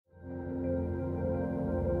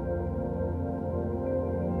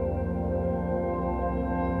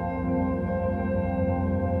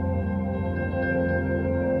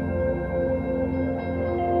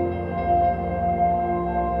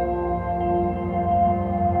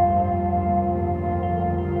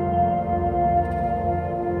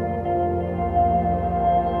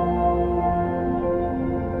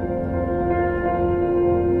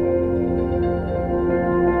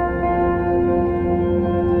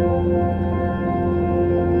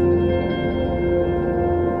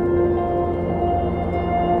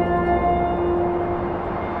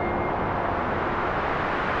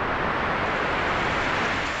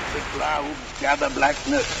gather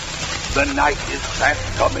blackness. The night is fast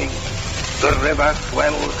coming. The river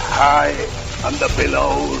swells high, and the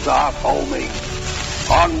billows are foaming.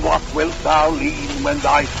 On what wilt thou lean when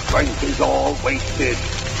thy strength is all wasted?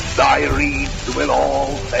 Thy reeds will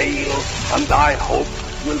all fail, and thy hopes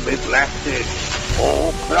will be blasted.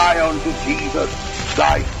 Oh, cry unto Jesus,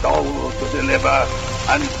 thy soul to deliver,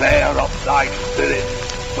 and bear up thy spirit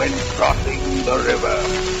when crossing the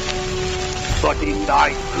river. But in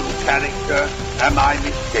thy true character am I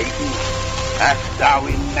mistaken? Hast thou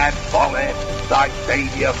in that folly thy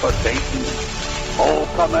Saviour forsaken? Oh,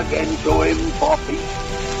 come again to him for peace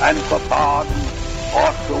and for pardon,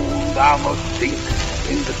 or soon thou must sink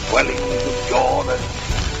in the swellings of Jordan.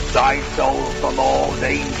 Thy soul from all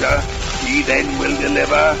danger he then will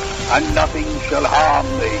deliver, and nothing shall harm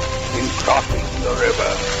thee in crossing the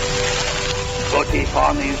river. But if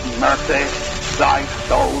on his mercy thy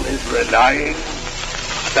soul is relying,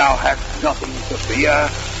 thou hast nothing to fear,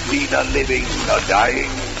 neither living nor dying.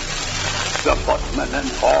 The footmen and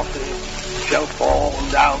horses shall fall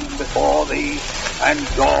down before thee, and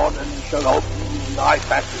Jordan shall open thy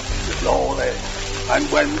passage to glory. And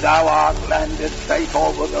when thou art landed safe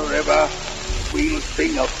over the river, we'll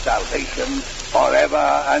sing of salvation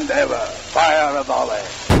forever and ever. Fire a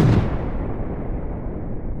volley.